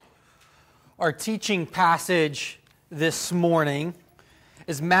Our teaching passage this morning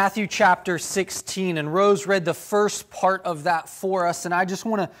is Matthew chapter 16, and Rose read the first part of that for us, and I just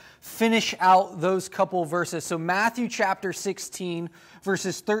want to finish out those couple verses. So Matthew chapter 16,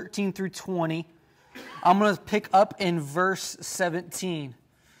 verses 13 through 20. I'm going to pick up in verse 17.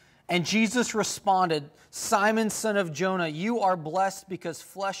 And Jesus responded, "Simon, son of Jonah, you are blessed because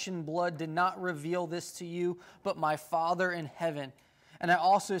flesh and blood did not reveal this to you, but my Father in heaven. And I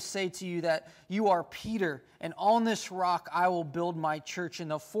also say to you that you are Peter, and on this rock I will build my church, and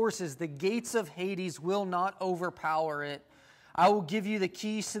the gates of Hades will not overpower it. I will give you the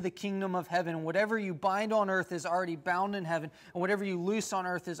keys to the kingdom of heaven. Whatever you bind on earth is already bound in heaven, and whatever you loose on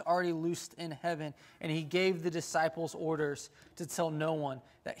earth is already loosed in heaven." And he gave the disciples orders to tell no one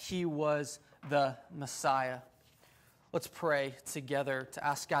that he was the Messiah. Let's pray together to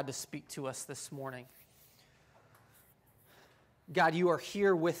ask God to speak to us this morning. God, you are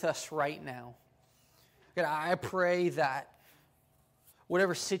here with us right now. God, I pray that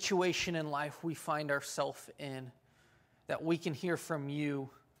whatever situation in life we find ourselves in, that we can hear from you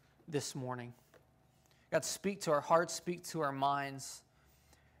this morning. God, speak to our hearts, speak to our minds.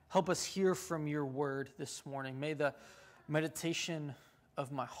 Help us hear from your word this morning. May the meditation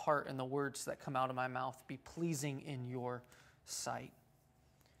of my heart and the words that come out of my mouth be pleasing in your sight.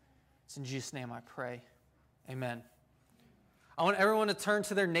 It's in Jesus' name I pray. Amen. I want everyone to turn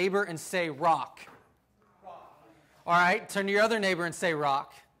to their neighbor and say rock. All right, turn to your other neighbor and say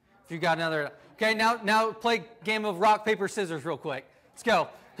rock. If you got another. Okay, now play a game of rock, paper, scissors real quick. Let's go.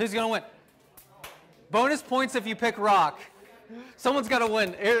 Who's going to win? Bonus points if you pick rock. Someone's got to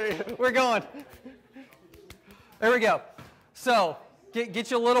win. We're going. There we go. So, get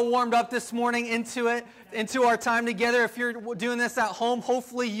you a little warmed up this morning into our time together. If you're doing this at home,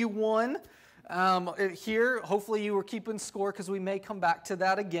 hopefully you won. Here, hopefully you were keeping score because we may come back to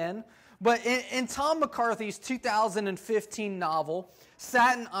that again. But in Tom McCarthy's 2015 novel,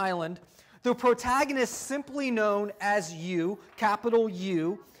 Staten Island, the protagonist, simply known as U, capital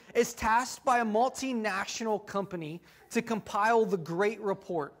U, is tasked by a multinational company to compile the Great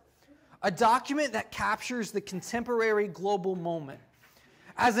Report, a document that captures the contemporary global moment.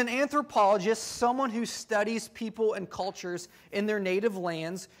 As an anthropologist, someone who studies people and cultures in their native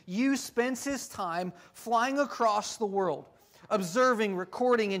lands, Yu spends his time flying across the world, observing,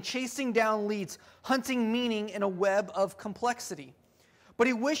 recording, and chasing down leads, hunting meaning in a web of complexity. But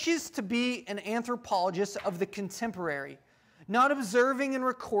he wishes to be an anthropologist of the contemporary, not observing and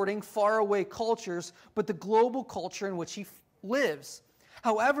recording faraway cultures, but the global culture in which he lives.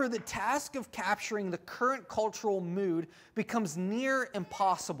 However, the task of capturing the current cultural mood becomes near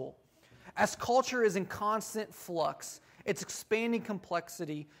impossible, as culture is in constant flux, its expanding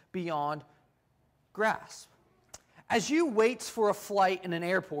complexity beyond grasp. As Yu waits for a flight in an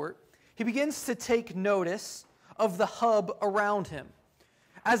airport, he begins to take notice of the hub around him,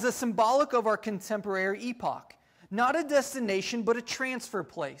 as a symbolic of our contemporary epoch. Not a destination, but a transfer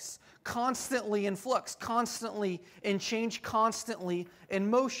place, constantly in flux, constantly in change, constantly in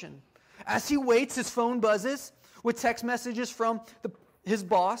motion. As he waits, his phone buzzes with text messages from his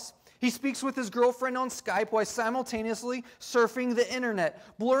boss. He speaks with his girlfriend on Skype while simultaneously surfing the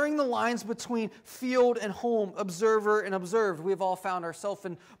internet, blurring the lines between field and home, observer and observed. We've all found ourselves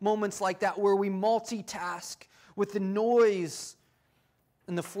in moments like that where we multitask with the noise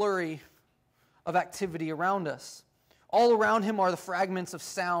and the flurry of activity around us. All around him are the fragments of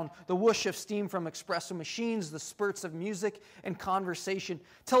sound, the whoosh of steam from espresso machines, the spurts of music and conversation,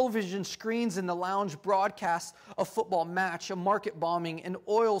 television screens in the lounge broadcasts a football match, a market bombing, an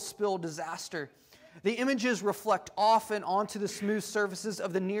oil spill disaster. The images reflect off and onto the smooth surfaces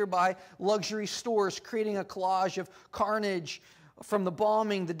of the nearby luxury stores, creating a collage of carnage from the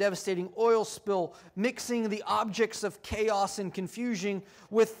bombing, the devastating oil spill, mixing the objects of chaos and confusion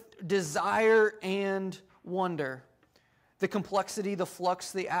with desire and wonder. The complexity, the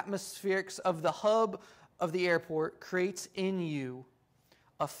flux, the atmospherics of the hub of the airport creates in you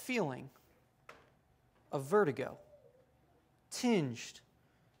a feeling of vertigo, tinged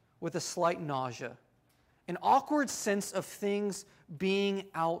with a slight nausea, an awkward sense of things being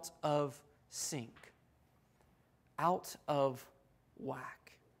out of sync, out of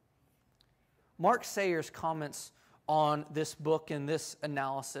whack. Mark Sayers comments on this book and this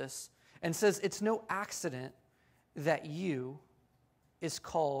analysis and says it's no accident that you is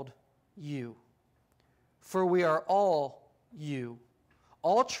called you. For we are all you,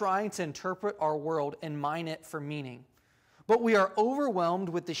 all trying to interpret our world and mine it for meaning. But we are overwhelmed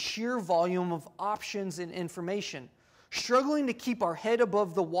with the sheer volume of options and information, struggling to keep our head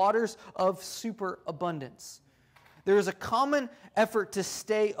above the waters of superabundance. There is a common effort to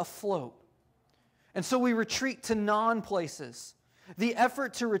stay afloat, And so we retreat to non-places. The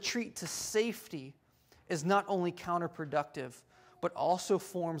effort to retreat to safety is not only counterproductive, but also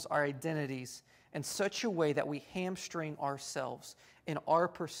forms our identities in such a way that we hamstring ourselves in our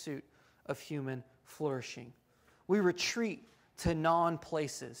pursuit of human flourishing. We retreat to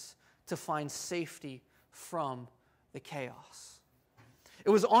non-places to find safety from the chaos. It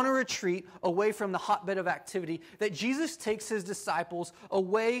was on a retreat away from the hotbed of activity that Jesus takes his disciples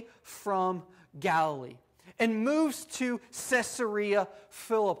away from Galilee and moves to Caesarea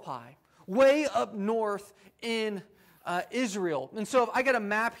Philippi, way up north in Israel. And so if I got a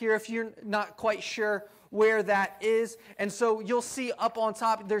map here, if you're not quite sure where that is, and so you'll see up on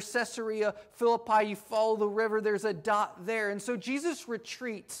top, there's Caesarea Philippi. You follow the river, there's a dot there. And so Jesus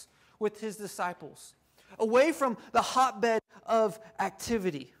retreats with his disciples away from the hotbed of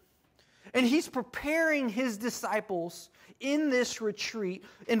activity. And he's preparing his disciples in this retreat,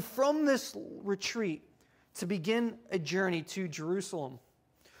 and from this retreat to begin a journey to Jerusalem,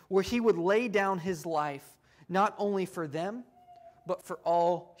 where he would lay down his life not only for them, but for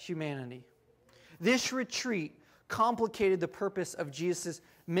all humanity. This retreat complicated the purpose of Jesus'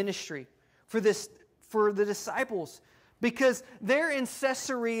 ministry for the disciples, because there in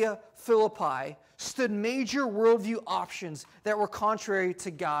Caesarea Philippi stood major worldview options that were contrary to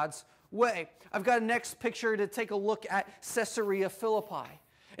God's way. I've got a next picture to take a look at Caesarea Philippi.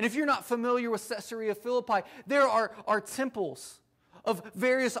 And if you're not familiar with Caesarea Philippi, there are temples of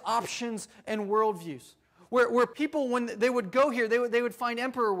various options and worldviews, where people, when they would go here, they would find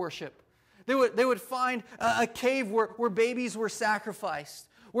emperor worship. They would find a cave where babies were sacrificed,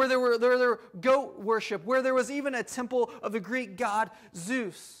 where there were goat worship, where there was even a temple of the Greek god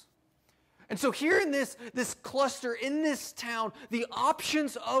Zeus. And so here in this cluster, in this town, the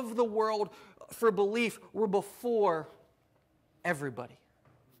options of the world for belief were before everybody.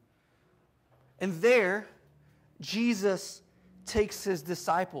 And there, Jesus takes his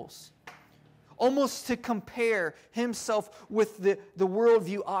disciples, almost to compare himself with the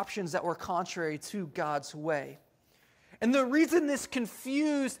worldview options that were contrary to God's way. And the reason this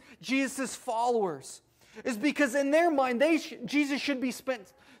confused Jesus' followers is because in their mind, Jesus should be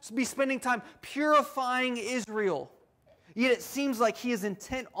spending time purifying Israel. Yet it seems like he is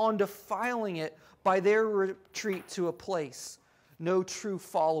intent on defiling it by their retreat to a place no true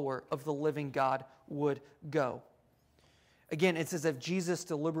follower of the living God would go. Again, it's as if Jesus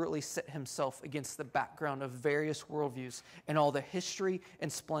deliberately set himself against the background of various worldviews and all the history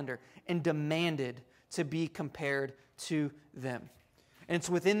and splendor and demanded to be compared to them. And it's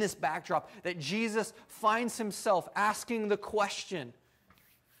within this backdrop that Jesus finds himself asking the question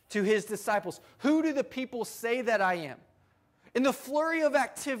to his disciples, who do the people say that I am? In the flurry of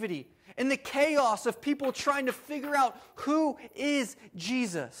activity, in the chaos of people trying to figure out who is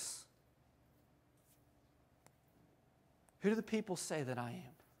Jesus, who do the people say that I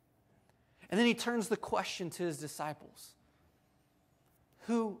am? And then he turns the question to his disciples.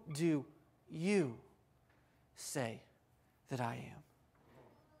 Who do you say that I am?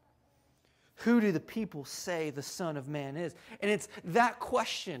 Who do the people say the Son of Man is? And it's that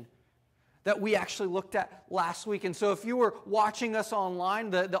question that we actually looked at last week. And so if you were watching us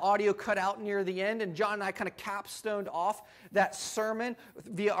online, the audio cut out near the end, and John and I kind of capstoned off that sermon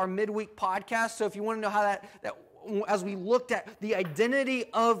via our midweek podcast. So if you want to know how that as we looked at the identity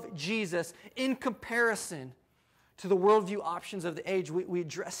of Jesus in comparison to the worldview options of the age, we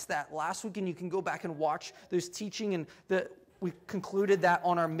addressed that last week, and you can go back and watch those teaching, and we concluded that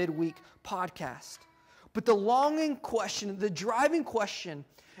on our midweek podcast. But the longing question, the driving question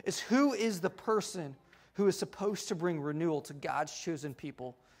is, who is the person who is supposed to bring renewal to God's chosen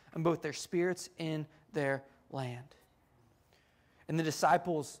people and both their spirits in their land? And the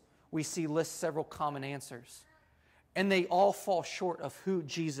disciples, we see, list several common answers. And they all fall short of who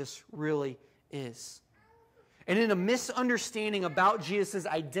Jesus really is. And in a misunderstanding about Jesus'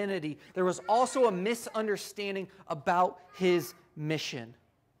 identity, there was also a misunderstanding about his mission.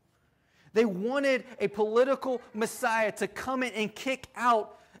 They wanted a political Messiah to come in and kick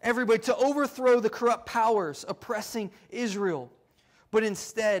out everybody, to overthrow the corrupt powers oppressing Israel. But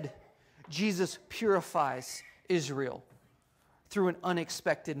instead, Jesus purifies Israel through an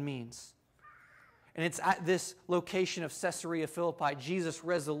unexpected means. And it's at this location of Caesarea Philippi, Jesus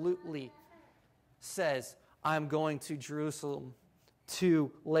resolutely says, I'm going to Jerusalem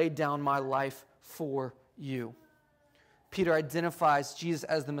to lay down my life for you. Peter identifies Jesus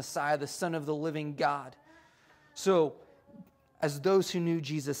as the Messiah, the Son of the living God. So, as those who knew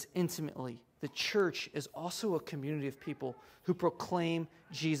Jesus intimately, the church is also a community of people who proclaim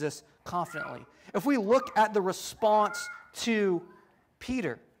Jesus confidently. If we look at the response to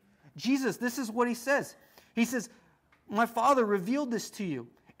Peter, Jesus, this is what he says. He says, my Father revealed this to you.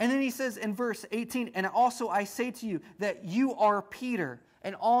 And then he says in verse 18, and also I say to you that you are Peter,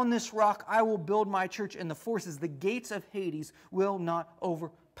 and on this rock I will build my church, and the gates of Hades will not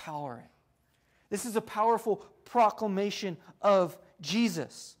overpower it. This is a powerful proclamation of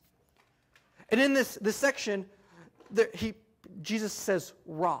Jesus. And in this section, Jesus says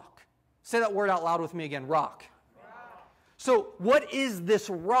rock. Say that word out loud with me again, rock. So what is this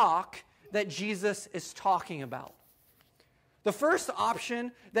rock that Jesus is talking about? The first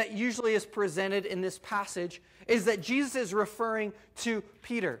option that usually is presented in this passage is that Jesus is referring to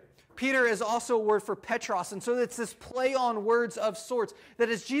Peter. Peter is also a word for Petros, and so it's this play on words of sorts, that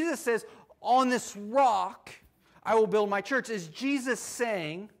as Jesus says, on this rock I will build my church, is Jesus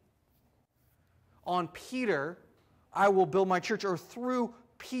saying, on Peter I will build my church, or through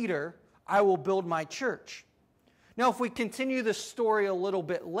Peter I will build my church. Now, if we continue the story a little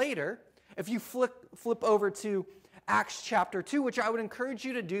bit later, if you flip over to Acts chapter 2, which I would encourage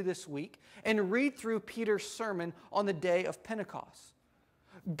you to do this week, and read through Peter's sermon on the day of Pentecost.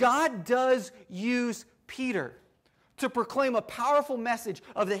 God does use Peter to proclaim a powerful message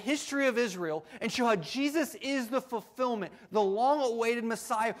of the history of Israel and show how Jesus is the fulfillment, the long-awaited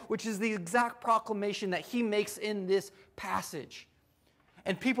Messiah, which is the exact proclamation that he makes in this passage.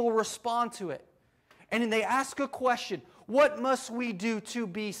 And people respond to it. And then they ask a question, what must we do to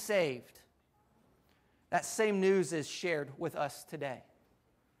be saved? That same news is shared with us today.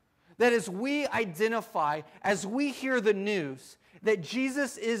 That as we identify, as we hear the news, that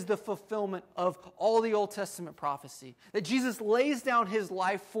Jesus is the fulfillment of all the Old Testament prophecy, that Jesus lays down his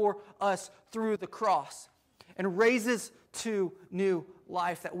life for us through the cross and raises to new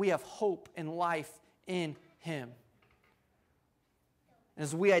life, that we have hope and life in him.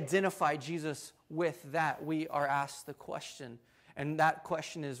 As we identify Jesus with that, we are asked the question, and that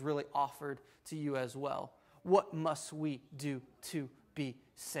question is really offered to you as well. What must we do to be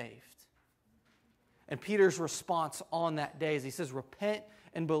saved? And Peter's response on that day is he says, repent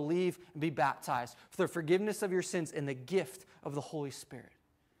and believe and be baptized for the forgiveness of your sins and the gift of the Holy Spirit.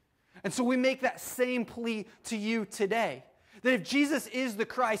 And so we make that same plea to you today, that if Jesus is the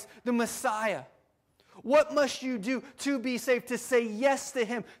Christ, the Messiah, what must you do to be saved, to say yes to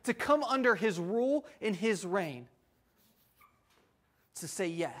him, to come under his rule and his reign? To say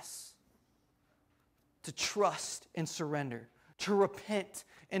yes, to trust and surrender, to repent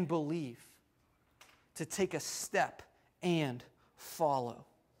and believe, to take a step and follow.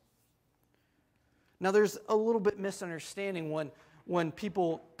 Now there's a little bit misunderstanding when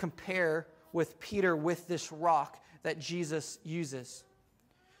people compare with Peter with this rock that Jesus uses.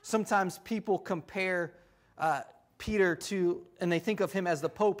 Sometimes people compare Peter to, and they think of him as the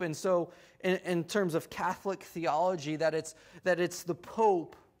Pope, and so in terms of Catholic theology, that it's the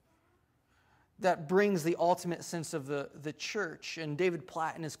Pope that brings the ultimate sense of the church. And David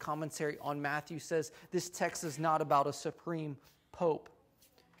Platt, in his commentary on Matthew, says this text is not about a supreme Pope.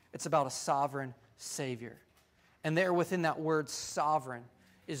 It's about a sovereign Savior. And there within that word sovereign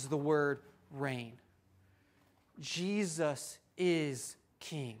is the word reign. Jesus is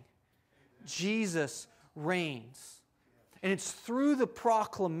King. Jesus reigns. And it's through the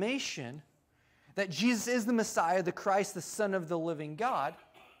proclamation that Jesus is the Messiah, the Christ, the Son of the living God,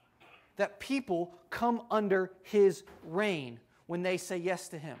 that people come under his reign when they say yes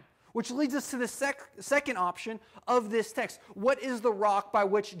to him. Which leads us to the second option of this text. What is the rock by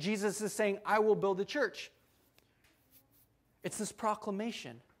which Jesus is saying, I will build a church? It's this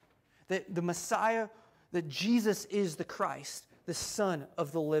proclamation that the Messiah, that Jesus is the Christ, the Son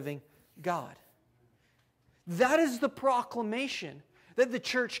of the living God. That is the proclamation that the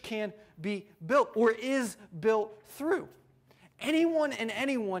church can be built or is built through. Anyone and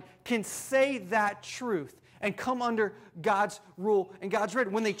anyone can say that truth and come under God's rule and God's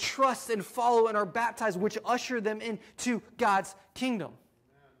reign when they trust and follow and are baptized, which usher them into God's kingdom.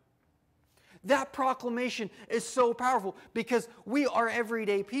 That proclamation is so powerful because we are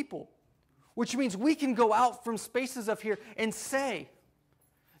everyday people, which means we can go out from spaces of here and say,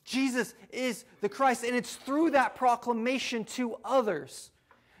 Jesus is the Christ. And it's through that proclamation to others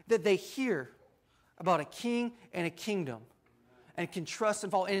that they hear about a king and a kingdom and can trust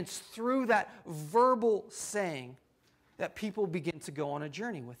and follow. And it's through that verbal saying that people begin to go on a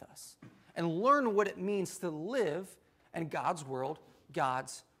journey with us and learn what it means to live in God's world,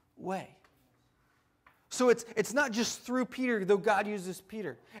 God's way. So it's not just through Peter, though God uses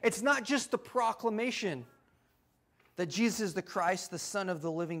Peter. It's not just the proclamation that Jesus is the Christ, the Son of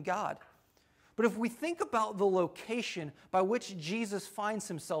the living God. But if we think about the location by which Jesus finds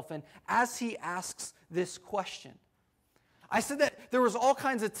himself in as he asks this question, I said there was all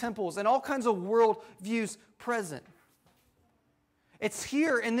kinds of temples and all kinds of world views present. It's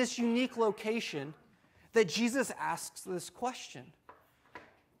here in this unique location that Jesus asks this question.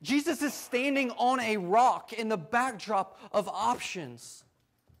 Jesus is standing on a rock in the backdrop of options.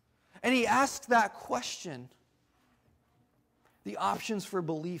 And he asks that question. The options for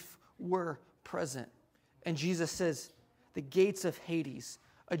belief were present. And Jesus says, the gates of Hades,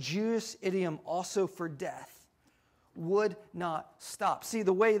 a Jewish idiom also for death, would not stop. See,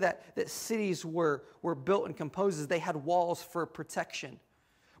 the way that cities were built and composed is they had walls for protection.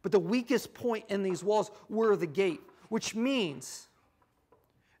 But the weakest point in these walls were the gate, which means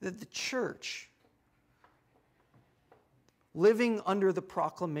that the church, living under the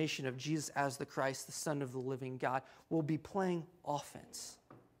proclamation of Jesus as the Christ, the Son of the living God, will be playing offense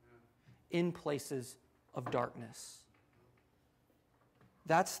in places of darkness.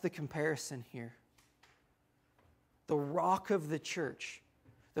 That's the comparison here. The rock of the church,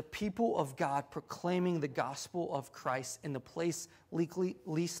 the people of God proclaiming the gospel of Christ in the place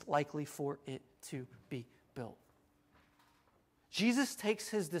least likely for it to be built. Jesus takes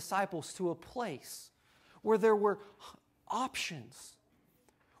his disciples to a place where there were options,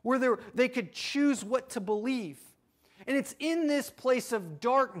 where they could choose what to believe. And it's in this place of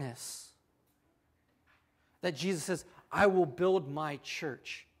darkness that Jesus says, I will build my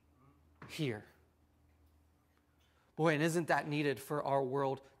church here. Boy, and isn't that needed for our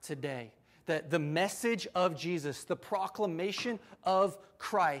world today? That the message of Jesus, the proclamation of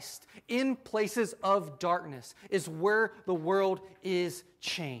Christ in places of darkness is where the world is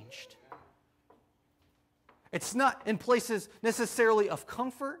changed. It's not in places necessarily of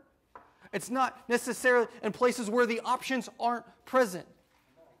comfort. It's not necessarily in places where the options aren't present.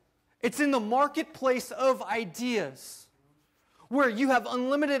 It's in the marketplace of ideas where you have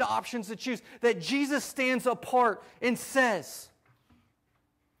unlimited options to choose, that Jesus stands apart and says,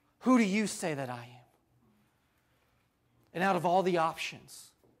 who do you say that I am? And out of all the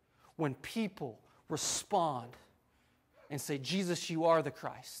options, when people respond and say, Jesus, you are the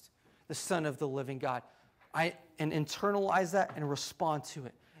Christ, the Son of the living God, and internalize that and respond to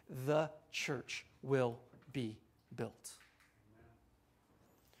it, the church will be built.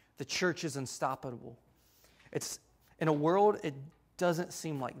 The church is unstoppable. It's in a world, it doesn't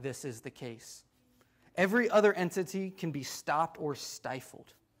seem like this is the case. Every other entity can be stopped or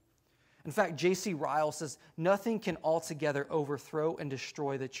stifled. In fact, J.C. Ryle says, nothing can altogether overthrow and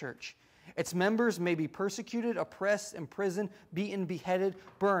destroy the church. Its members may be persecuted, oppressed, imprisoned, beaten, beheaded,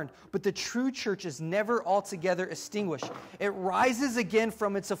 burned, but the true church is never altogether extinguished. It rises again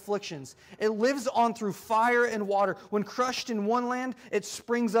from its afflictions. It lives on through fire and water. When crushed in one land, it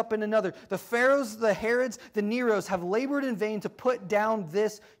springs up in another. The Pharaohs, the Herods, the Neros have labored in vain to put down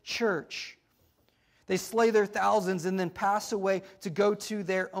this church. They slay their thousands and then pass away to go to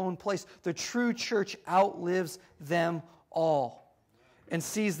their own place. The true church outlives them all and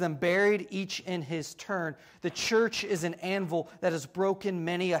sees them buried each in his turn. The church is an anvil that has broken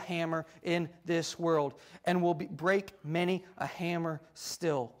many a hammer in this world and will break many a hammer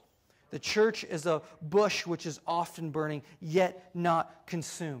still. The church is a bush which is often burning, yet not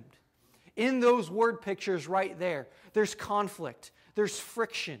consumed. In those word pictures right there, there's conflict, there's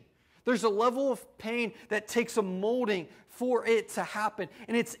friction, there's a level of pain that takes a molding for it to happen.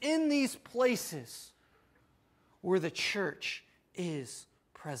 And it's in these places where the church is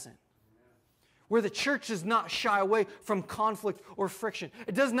present. Where the church does not shy away from conflict or friction.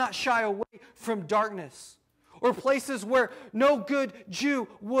 It does not shy away from darkness. Or places where no good Jew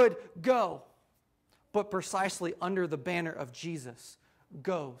would go. But precisely under the banner of Jesus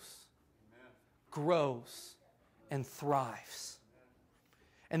goes, grows, and thrives.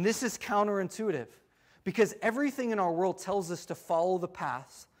 And this is counterintuitive because everything in our world tells us to follow the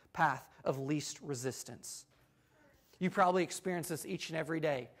path of least resistance. You probably experience this each and every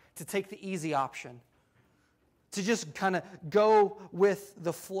day, to take the easy option, to just kind of go with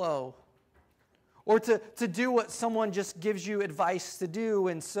the flow, or to do what someone just gives you advice to do,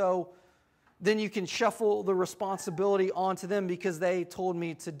 and so then you can shuffle the responsibility onto them because they told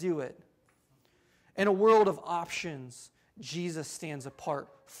me to do it. In a world of options, Jesus stands apart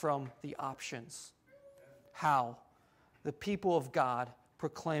from the options. How? The people of God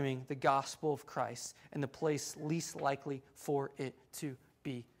proclaiming the gospel of Christ in the place least likely for it to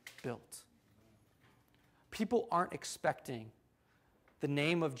be built. People aren't expecting the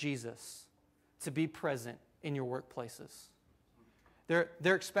name of Jesus to be present in your workplaces.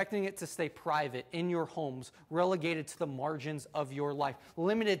 They're expecting it to stay private in your homes, relegated to the margins of your life,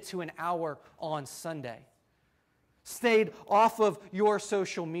 limited to an hour on Sunday, stayed off of your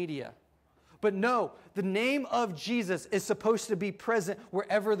social media. But no, the name of Jesus is supposed to be present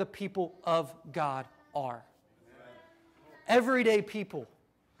wherever the people of God are. Everyday people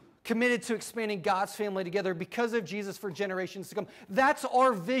committed to expanding God's family together because of Jesus for generations to come. That's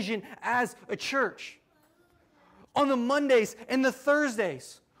our vision as a church. On the Mondays and the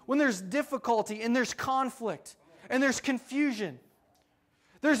Thursdays, when there's difficulty and there's conflict and there's confusion,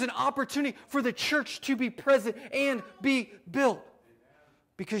 there's an opportunity for the church to be present and be built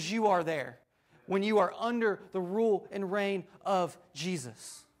because you are there when you are under the rule and reign of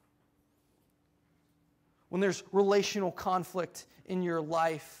Jesus. When there's relational conflict in your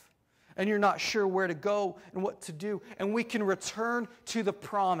life and you're not sure where to go and what to do, and we can return to the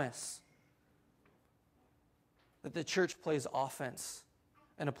promise that the church plays offense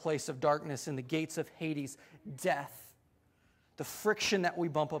in a place of darkness, in the gates of Hades, death. The friction that we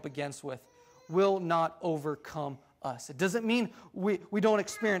bump up against with will not overcome us. It doesn't mean we don't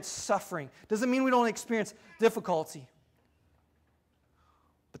experience suffering. It doesn't mean we don't experience difficulty.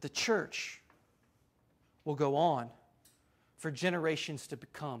 But the church will go on for generations to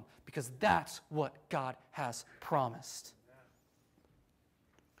come because that's what God has promised.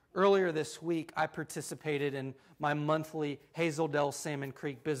 Earlier this week, I participated in my monthly Hazeldale Salmon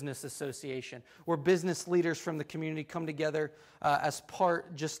Creek Business Association, where business leaders from the community come together as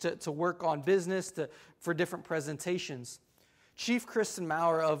part just to work on business, for different presentations. Chief Kristen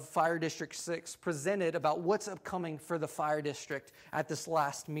Maurer of Fire District 6 presented about what's upcoming for the fire district at this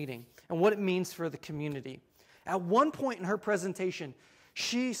last meeting and what it means for the community. At one point in her presentation,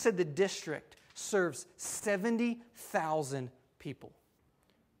 she said the district serves 70,000 people.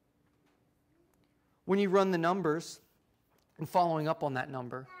 When you run the numbers, and following up on that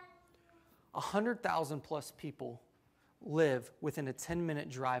number, 100,000 plus people live within a 10-minute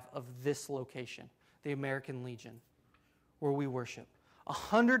drive of this location, the American Legion, where we worship.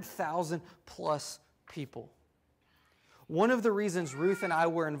 100,000 plus people. One of the reasons Ruth and I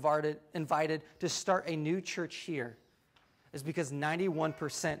were invited to start a new church here is because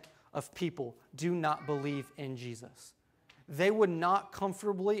 91% of people do not believe in Jesus. They would not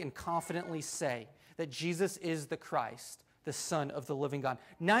comfortably and confidently say that Jesus is the Christ, the Son of the living God.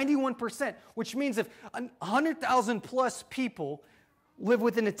 91%, which means if 100,000 plus people live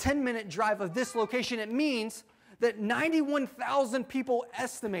within a 10-minute drive of this location, it means that 91,000 people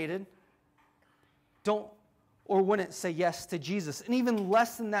estimated don't or wouldn't say yes to Jesus. And even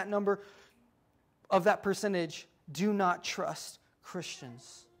less than that number of that percentage do not trust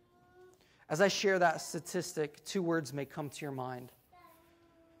Christians. As I share that statistic, two words may come to your mind.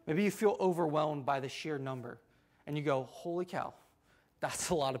 Maybe you feel overwhelmed by the sheer number, and you go, holy cow, that's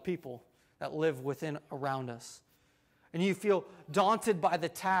a lot of people that live within around us. And you feel daunted by the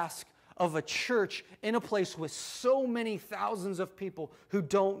task of a church in a place with so many thousands of people who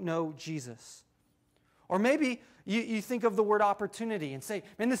don't know Jesus. Or maybe you think of the word opportunity and say,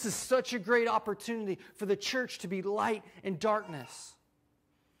 man, this is such a great opportunity for the church to be light in darkness.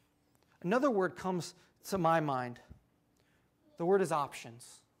 Another word comes to my mind. The word is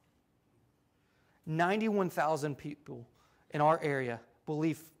options. 91,000 people in our area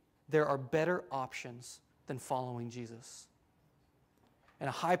believe there are better options than following Jesus. And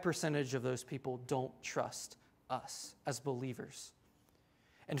a high percentage of those people don't trust us as believers.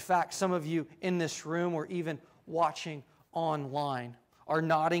 In fact, some of you in this room or even watching online are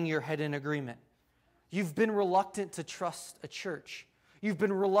nodding your head in agreement. You've been reluctant to trust a church. You've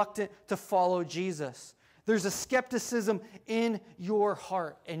been reluctant to follow Jesus. There's a skepticism in your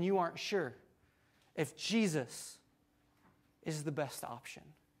heart, and you aren't sure if Jesus is the best option.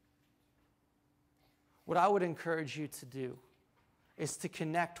 What I would encourage you to do is to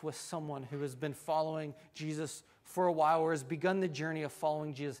connect with someone who has been following Jesus for a while or has begun the journey of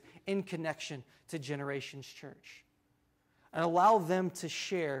following Jesus in connection to Generations Church. And allow them to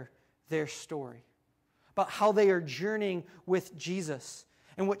share their story about how they are journeying with Jesus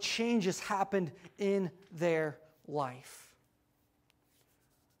and what changes happened in their life.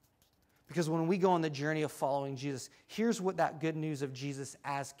 Because when we go on the journey of following Jesus, here's what that good news of Jesus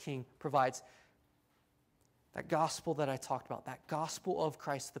as King provides. That gospel that I talked about, that gospel of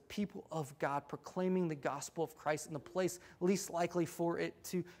Christ, the people of God proclaiming the gospel of Christ in the place least likely for it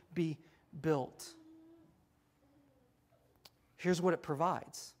to be built. Here's what it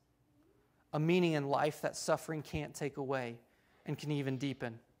provides. A meaning in life that suffering can't take away and can even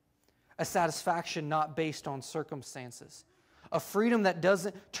deepen. A satisfaction not based on circumstances. A freedom that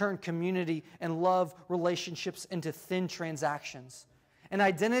doesn't turn community and love relationships into thin transactions. An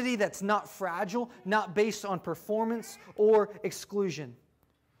identity that's not fragile, not based on performance or exclusion.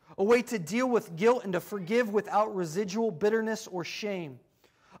 A way to deal with guilt and to forgive without residual bitterness or shame.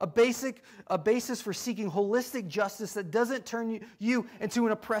 a basis for seeking holistic justice that doesn't turn you into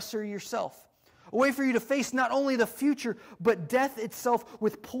an oppressor yourself. A way for you to face not only the future, but death itself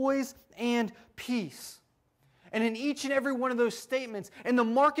with poise and peace. And in each and every one of those statements, in the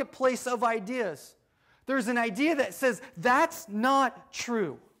marketplace of ideas, there's an idea that says that's not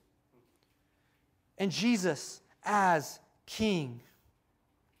true. And Jesus as King,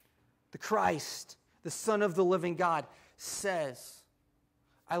 the Christ, the Son of the living God, says,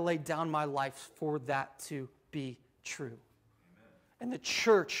 I laid down my life for that to be true. Amen. And the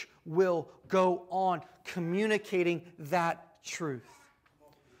church will go on communicating that truth.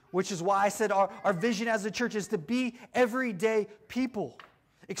 Which is why I said our vision as a church is to be everyday people,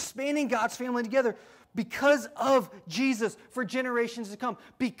 expanding God's family together because of Jesus for generations to come.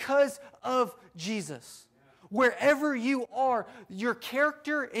 Because of Jesus. Wherever you are, your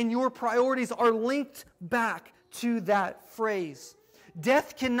character and your priorities are linked back to that phrase.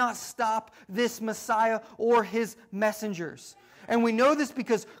 Death cannot stop this Messiah or his messengers. And we know this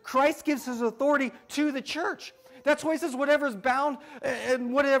because Christ gives his authority to the church. That's why he says whatever is bound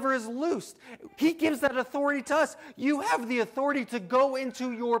and whatever is loosed. He gives that authority to us. You have the authority to go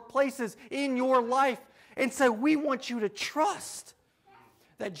into your places in your life and say, we want you to trust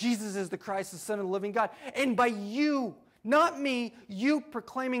that Jesus is the Christ, the Son of the living God. And by you, not me, you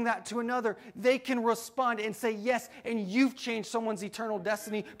proclaiming that to another, they can respond and say yes, and you've changed someone's eternal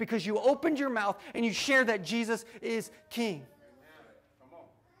destiny because you opened your mouth and you shared that Jesus is King.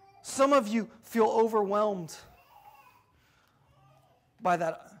 Some of you feel overwhelmed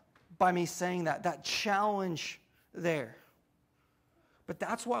by me saying that challenge there. But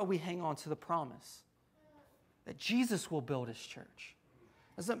that's why we hang on to the promise that Jesus will build his church.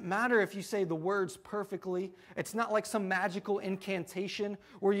 It doesn't matter if you say the words perfectly. It's not like some magical incantation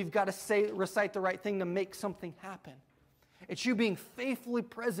where you've got to recite the right thing to make something happen. It's you being faithfully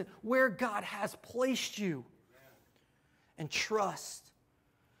present where God has placed you. And trust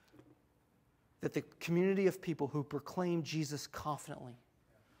that the community of people who proclaim Jesus confidently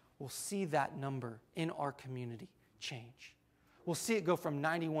will see that number in our community change. We'll see it go from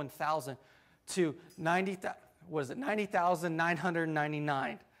 91,000 to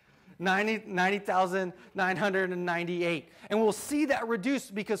 90,999. 90,998. And we'll see that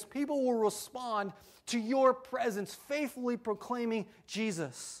reduced because people will respond to your presence, faithfully proclaiming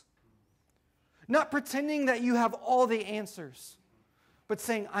Jesus. Not pretending that you have all the answers, but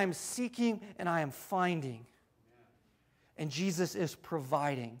saying, I'm seeking and I am finding. And Jesus is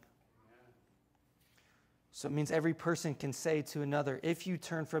providing. So it means every person can say to another, if you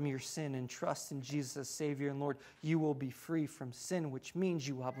turn from your sin and trust in Jesus as Savior and Lord, you will be free from sin, which means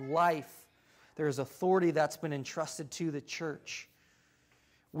you have life. There is authority that's been entrusted to the church.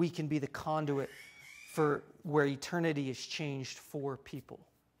 We can be the conduit for where eternity is changed for people.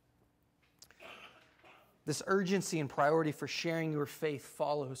 This urgency and priority for sharing your faith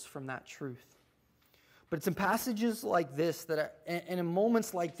follows from that truth. But it's in passages like this and in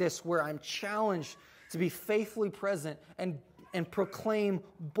moments like this where I'm challenged to be faithfully present and proclaim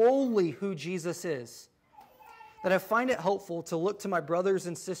boldly who Jesus is, that I find it helpful to look to my brothers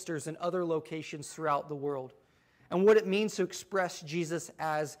and sisters in other locations throughout the world and what it means to express Jesus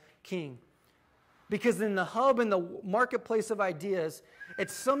as King. Because in the hub and the marketplace of ideas,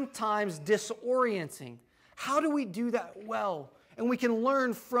 it's sometimes disorienting. How do we do that well? And we can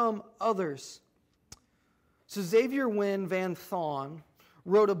learn from others. So Xavier Nguyen Van Thon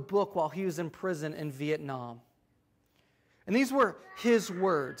wrote a book while he was in prison in Vietnam. And these were his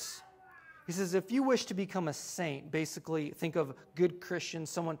words. He says, if you wish to become a saint, basically think of good Christian,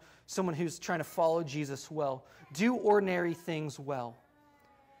 someone who's trying to follow Jesus well, do ordinary things well.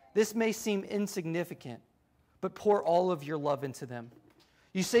 This may seem insignificant, but pour all of your love into them.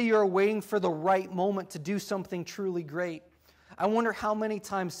 You say you're waiting for the right moment to do something truly great. I wonder how many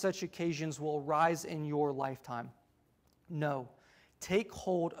times such occasions will arise in your lifetime. No. Take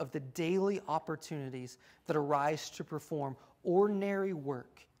hold of the daily opportunities that arise to perform ordinary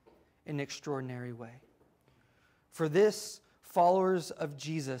work in an extraordinary way. For this, followers of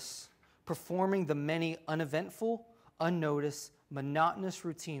Jesus, performing the many uneventful, unnoticed, monotonous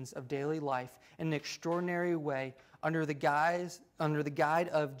routines of daily life in an extraordinary way under the guide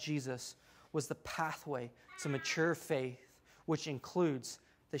of Jesus was the pathway to mature faith, which includes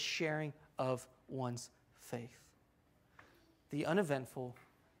the sharing of one's faith. The uneventful,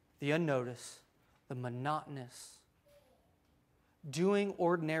 the unnoticed, the monotonous, doing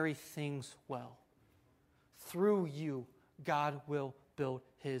ordinary things well. Through you, God will build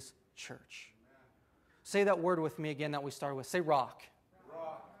his church. Say that word with me again that we started with. Say rock.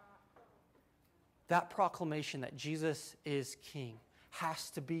 Rock. That proclamation that Jesus is King has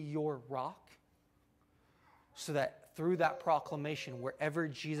to be your rock, so that through that proclamation, wherever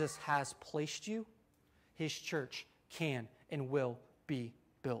Jesus has placed you, his church can and will be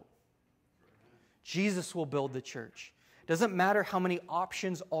built. Jesus will build the church. It doesn't matter how many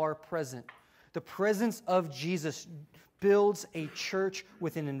options are present. The presence of Jesus builds a church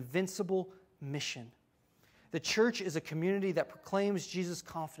with an invincible mission. The church is a community that proclaims Jesus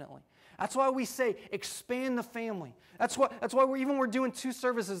confidently. That's why we say expand the family. That's why we're doing 2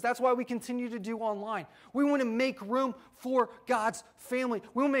 services. That's why we continue to do online. We want to make room for God's family.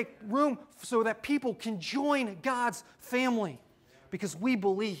 We want to make room so that people can join God's family, because we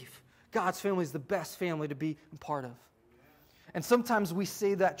believe God's family is the best family to be a part of. And sometimes we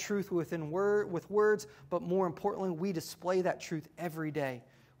say that truth with words, but more importantly, we display that truth every day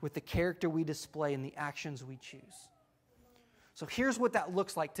with the character we display and the actions we choose. So here's what that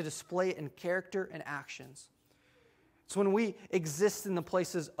looks like to display it in character and actions. It's when we exist in the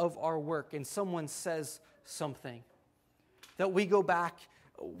places of our work and someone says something, that we go back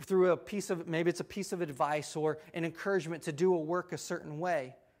through maybe it's a piece of advice or an encouragement to do a work a certain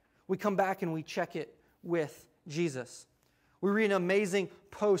way. We come back and we check it with Jesus. We read an amazing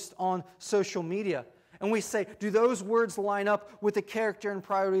post on social media and we say, do those words line up with the character and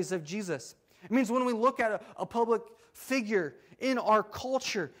priorities of Jesus? It means when we look at a public figure in our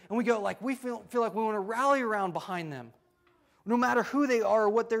culture and we go we feel like we want to rally around behind them, no matter who they are or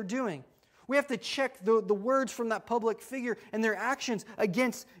what they're doing. We have to check the words from that public figure and their actions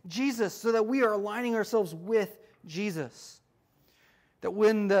against Jesus so that we are aligning ourselves with Jesus. That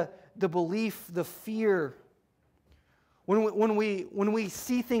when the belief, the fear, when we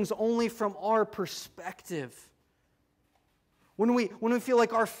see things only from our perspective, when we feel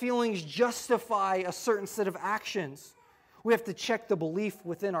like our feelings justify a certain set of actions, we have to check the belief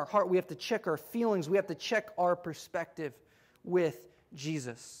within our heart. We have to check our feelings. We have to check our perspective with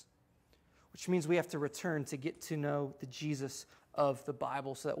Jesus, which means we have to return to get to know the Jesus of the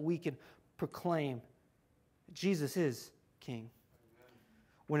Bible so that we can proclaim that Jesus is King.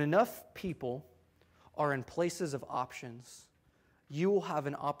 When enough people are in places of options, you will have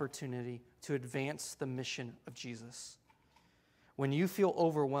an opportunity to advance the mission of Jesus. When you feel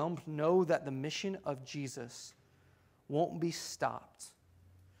overwhelmed, know that the mission of Jesus won't be stopped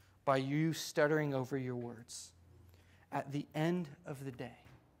by you stuttering over your words. At the end of the day,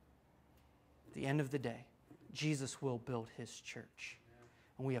 Jesus will build his church.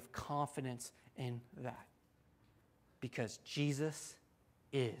 And we have confidence in that because Jesus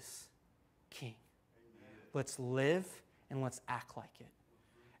is King. Let's live and let's act like it.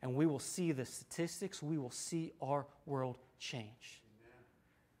 And we will see the statistics. We will see our world change.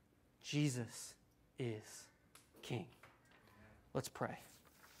 Jesus is King. Let's pray.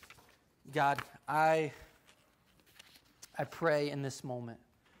 God, I pray in this moment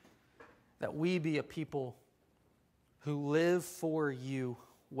that we be a people who live for you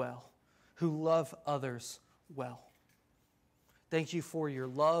well, who love others well. Thank you for your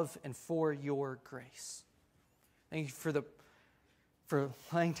love and for your grace. Thank you for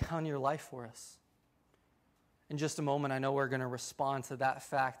laying down your life for us. In just a moment, I know we're going to respond to that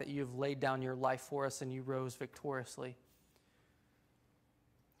fact that you've laid down your life for us and you rose victoriously.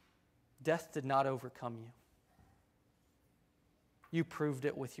 Death did not overcome you. You proved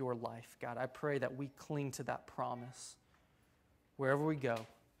it with your life, God. I pray that we cling to that promise wherever we go,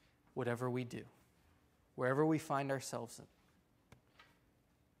 whatever we do, wherever we find ourselves in.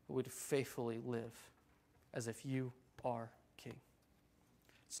 We would faithfully live as if you are King.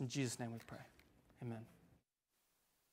 It's in Jesus' name we pray. Amen.